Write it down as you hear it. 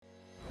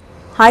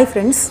Hi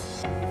friends,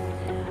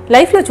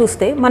 లైఫ్లో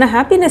చూస్తే మన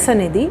హ్యాపీనెస్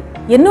అనేది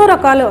ఎన్నో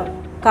రకాల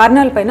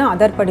కారణాలపైన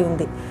ఆధారపడి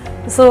ఉంది.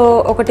 సో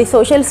ఒకటి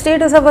సోషల్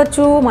స్టేటస్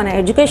అవ్వచ్చు, మన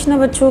ఎడ్యుకేషన్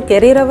అవ్వచ్చు,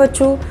 కెరీర్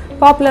అవ్వచ్చు,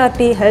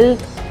 పాపులారిటీ,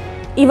 హెల్త్,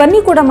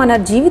 ఇవన్నీ కూడా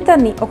మన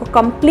జీవితాన్ని ఒక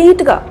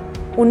కంప్లీట్గా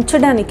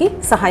ఉంచడానికి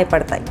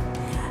సహాయపడతాయి.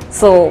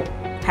 సో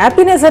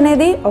హ్యాపీనెస్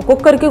అనేది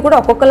ఒక్కొక్కరికి కూడా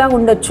ఒక్కొక్కలా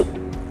ఉండొచ్చు.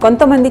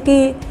 కొంతమందికి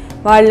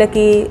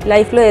వాళ్ళకి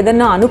లైఫ్లో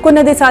ఏదన్నా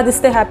అనుకున్నది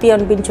సాధిస్తే హ్యాపీ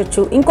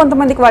అనిపించవచ్చు,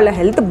 ఇంకొంతమందికి వాళ్ళ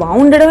హెల్త్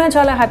బాగుండడమే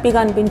చాలా హ్యాపీగా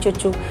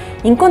అనిపించవచ్చు,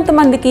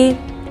 ఇంకొంతమందికి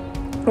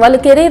వాళ్ళ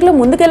కెరీర్లో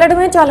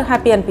ముందుకెళ్ళడమే చాలా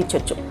హ్యాపీ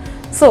అనిపించవచ్చు.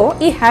 సో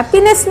ఈ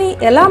హ్యాపీనెస్ని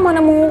ఎలా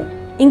మనము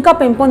ఇంకా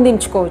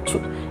పెంపొందించుకోవచ్చు,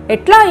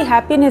 ఎట్లా ఈ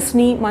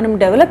హ్యాపీనెస్ని మనం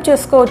డెవలప్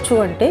చేసుకోవచ్చు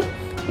అంటే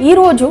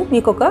ఈరోజు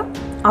మీకు ఒక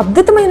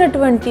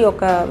అద్భుతమైనటువంటి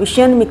ఒక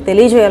విషయాన్ని మీకు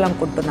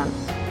తెలియజేయాలనుకుంటున్నాను.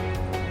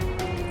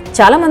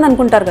 చాలామంది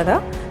అనుకుంటారు కదా,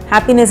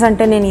 హ్యాపీనెస్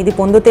అంటే నేను ఇది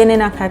పొందితేనే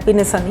నాకు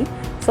హ్యాపీనెస్ అని.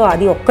 సో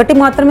అది ఒక్కటి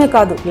మాత్రమే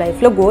కాదు,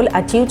 లైఫ్లో గోల్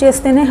అచీవ్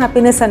చేస్తేనే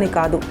హ్యాపీనెస్ అని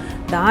కాదు.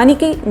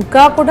 దానికి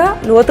ఇంకా కూడా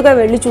లోతుగా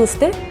వెళ్ళి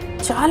చూస్తే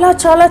చాలా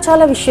చాలా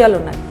చాలా విషయాలు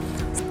ఉన్నాయి.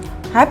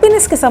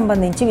 హ్యాపీనెస్కి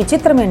సంబంధించి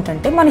విచిత్రం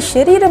ఏంటంటే మన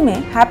శరీరమే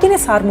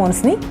హ్యాపీనెస్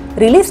హార్మోన్స్ని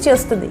రిలీజ్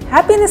చేస్తుంది.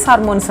 హ్యాపీనెస్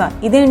హార్మోన్సా,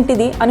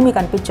 ఇదేంటిది అని మీకు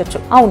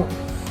అనిపించవచ్చు. అవును,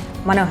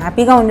 మనం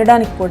హ్యాపీగా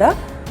ఉండడానికి కూడా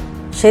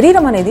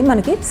శరీరం అనేది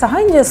మనకి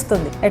సహాయం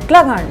చేస్తుంది.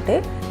 ఎట్లాగా అంటే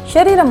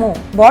శరీరము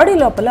బాడీ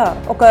లోపల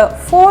ఒక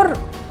 4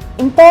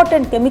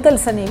 ఇంపార్టెంట్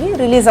కెమికల్స్ అనేవి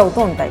రిలీజ్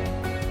అవుతూ ఉంటాయి.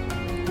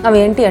 అవి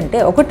ఏంటి అంటే,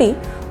 ఒకటి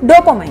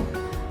డోపమైన్,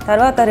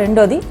 తర్వాత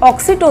రెండోది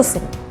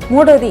ఆక్సిటోసిన్,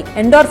 మూడోది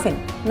ఎండార్ఫిన్,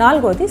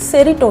 నాలుగోది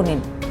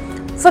సెరిటోనిన్.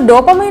 సో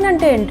డోపమైన్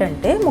అంటే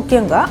ఏంటంటే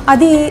ముఖ్యంగా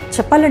అది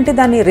చెప్పాలంటే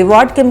దాన్ని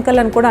రివార్డ్ కెమికల్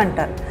అని కూడా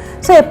అంటారు.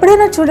 సో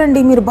ఎప్పుడైనా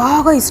చూడండి, మీరు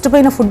బాగా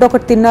ఇష్టమైన ఫుడ్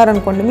ఒకటి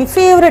తిన్నారనుకోండి, మీ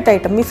ఫేవరెట్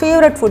ఐటమ్, మీ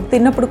ఫేవరెట్ ఫుడ్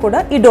తిన్నప్పుడు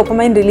కూడా ఈ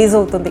డోపమైన్ రిలీజ్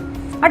అవుతుంది.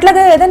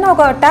 అట్లాగే ఏదైనా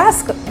ఒక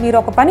టాస్క్, మీరు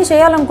ఒక పని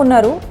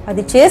చేయాలనుకున్నారు,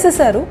 అది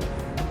చేసేసారు,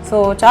 సో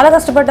చాలా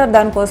కష్టపడ్డారు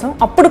దానికోసం,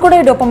 అప్పుడు కూడా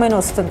ఈ డోపమైన్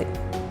వస్తుంది.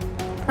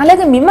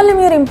 అలాగే మిమ్మల్ని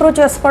మీరు ఇంప్రూవ్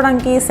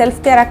చేసుకోవడానికి సెల్ఫ్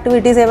కేర్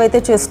యాక్టివిటీస్ ఏవైతే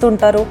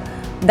చేస్తుంటారో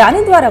దాని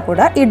ద్వారా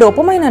కూడా ఈ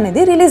డోపమైన్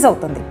అనేది రిలీజ్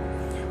అవుతుంది.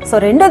 సో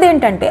రెండోది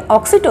ఏంటంటే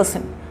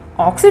ఆక్సిటోసిన్.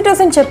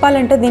 ఆక్సిటోసిన్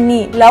చెప్పాలంటే దీన్ని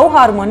లవ్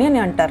హార్మోన్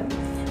అని అంటారు.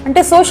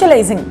 అంటే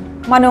సోషలైజింగ్,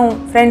 మనం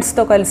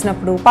ఫ్రెండ్స్తో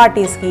కలిసినప్పుడు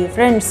పార్టీస్కి,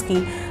 ఫ్రెండ్స్కి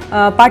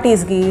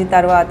పార్టీస్కి,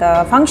 తర్వాత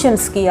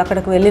ఫంక్షన్స్కి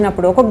అక్కడికి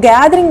వెళ్ళినప్పుడు, ఒక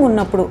గ్యాదరింగ్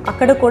ఉన్నప్పుడు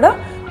అక్కడ కూడా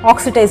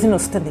ఆక్సిటోసిన్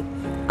వస్తుంది.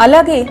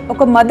 అలాగే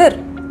ఒక మదర్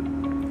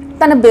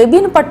తన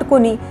బేబీని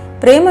పట్టుకొని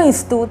ప్రేమ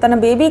ఇస్తూ తన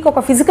బేబీకి ఒక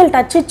ఫిజికల్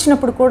టచ్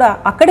ఇచ్చినప్పుడు కూడా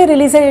అక్కడే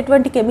రిలీజ్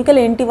అయ్యేటువంటి కెమికల్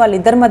ఏంటి,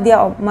 వాళ్ళిద్దరి మధ్య,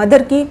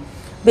 మదర్కి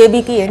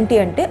బేబీకి ఏంటి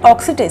అంటే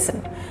ఆక్సిటోసిన్.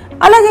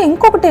 అలాగే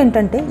ఇంకొకటి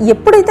ఏంటంటే,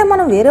 ఎప్పుడైతే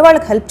మనం వేరే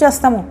వాళ్ళకి హెల్ప్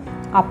చేస్తామో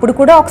అప్పుడు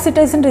కూడా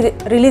ఆక్సిటోసిన్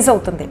రిలీజ్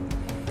అవుతుంది.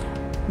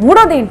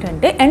 మూడోది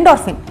ఏంటంటే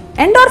ఎండార్ఫిన్.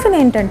 ఎండార్ఫిన్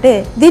ఏంటంటే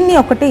దీన్ని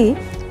ఒకటి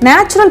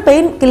న్యాచురల్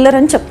పెయిన్ కిల్లర్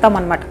అని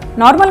చెప్తామన్నమాట.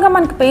 నార్మల్గా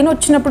మనకి పెయిన్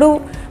వచ్చినప్పుడు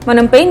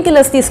మనం పెయిన్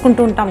కిల్లర్స్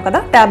తీసుకుంటూ ఉంటాం కదా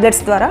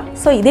ట్యాబ్లెట్స్ ద్వారా.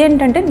 సో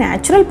ఇదేంటంటే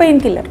న్యాచురల్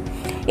పెయిన్ కిల్లర్.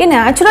 ఈ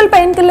న్యాచురల్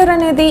పెయిన్ కిల్లర్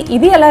అనేది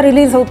ఇది ఎలా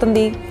రిలీజ్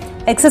అవుతుంది,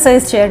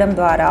 ఎక్సర్సైజ్ చేయడం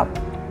ద్వారా,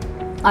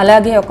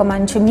 అలాగే ఒక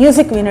మంచి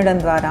మ్యూజిక్ వినడం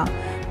ద్వారా,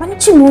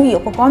 మంచి మూవీ,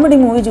 ఒక కామెడీ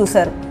మూవీ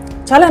చూశారు,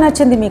 చాలా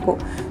నచ్చింది మీకు,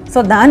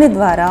 సో దాని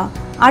ద్వారా,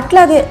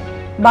 అట్లాగే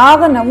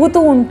బాగా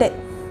నవ్వుతూ ఉంటే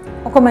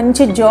ఒక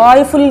మంచి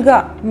జాయ్ఫుల్గా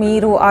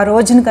మీరు ఆ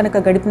రోజుని కనుక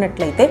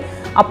గడిపినట్లయితే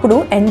అప్పుడు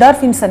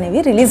ఎండార్ఫిన్స్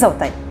అనేవి రిలీజ్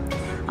అవుతాయి.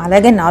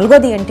 అలాగే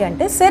నాలుగోది ఏంటి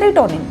అంటే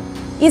సెరిటోనిన్.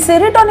 ఈ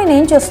సెరిటోనిన్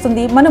ఏం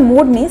చేస్తుంది, మన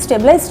మూడ్ని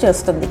స్టెబిలైజ్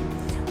చేస్తుంది.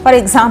 ఫర్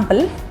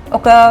ఎగ్జాంపుల్,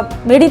 ఒక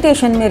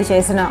మెడిటేషన్ మీరు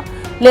చేసిన,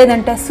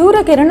 లేదంటే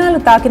సూర్యకిరణాలు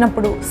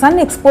తాకినప్పుడు, సన్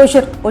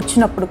ఎక్స్పోజర్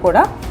వచ్చినప్పుడు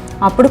కూడా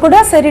అప్పుడు కూడా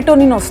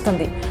సెరిటోనిన్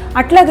వస్తుంది.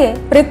 అట్లాగే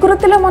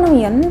ప్రకృతిలో మనం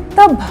ఎంత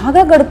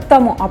బాగా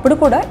గడుపుతామో అప్పుడు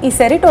కూడా ఈ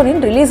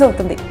సెరిటోనిన్ రిలీజ్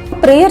అవుతుంది.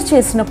 ప్రేయర్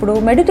చేసినప్పుడు,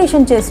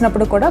 మెడిటేషన్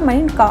చేసినప్పుడు కూడా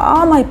మైండ్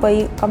కామ్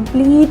అయిపోయి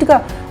కంప్లీట్గా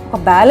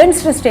ఒక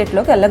బ్యాలెన్స్డ్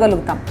స్టేట్లోకి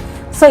వెళ్ళగలుగుతాం.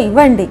 సో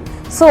ఇవ్వండి.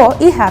 సో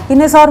ఈ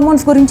హ్యాపీనెస్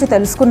హార్మోన్స్ గురించి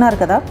తెలుసుకున్నారు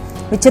కదా.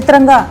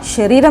 విచిత్రంగా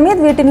శరీరమే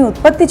వీటిని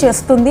ఉత్పత్తి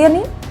చేస్తుంది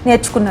అని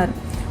నేర్చుకున్నారు.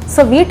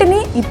 సో వీటిని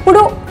ఇప్పుడు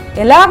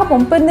ఎలాగ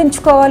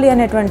పెంపొందించుకోవాలి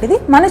అనేటువంటిది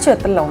మన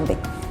చేతుల్లో ఉంది.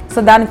 సో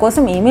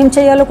దానికోసం ఏమేం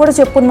చేయాలో కూడా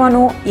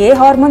చెప్పుకున్నాను. ఏ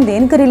హార్మోన్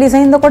దేనికి రిలీజ్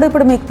అయిందో కూడా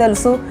ఇప్పుడు మీకు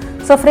తెలుసు.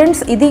 సో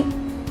ఫ్రెండ్స్, ఇది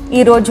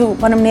ఈరోజు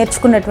మనం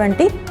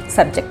నేర్చుకున్నటువంటి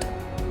సబ్జెక్ట్.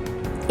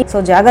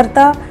 సో జాగ్రత్త.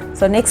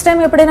 సో నెక్స్ట్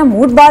టైం ఎప్పుడైనా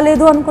మూడ్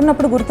బాగాలేదు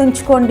అనుకున్నప్పుడు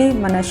గుర్తుంచుకోండి,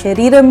 మన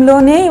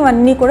శరీరంలోనే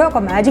ఇవన్నీ కూడా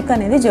ఒక మ్యాజిక్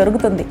అనేది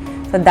జరుగుతుంది.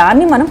 సో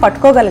దాన్ని మనం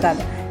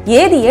పట్టుకోగలగాలి.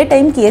 ఏది ఏ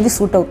టైంకి ఏది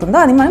సూట్ అవుతుందో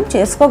అది మనం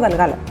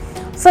చేసుకోగలగాలి.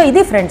 సో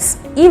ఇది ఫ్రెండ్స్,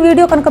 ఈ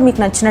వీడియో కనుక మీకు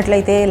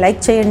నచ్చినట్లయితే లైక్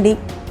చేయండి.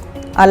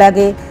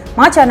 అలాగే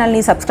మా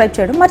ఛానల్ని సబ్స్క్రైబ్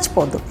చేయడం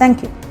మర్చిపోవద్దు. Thank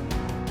you.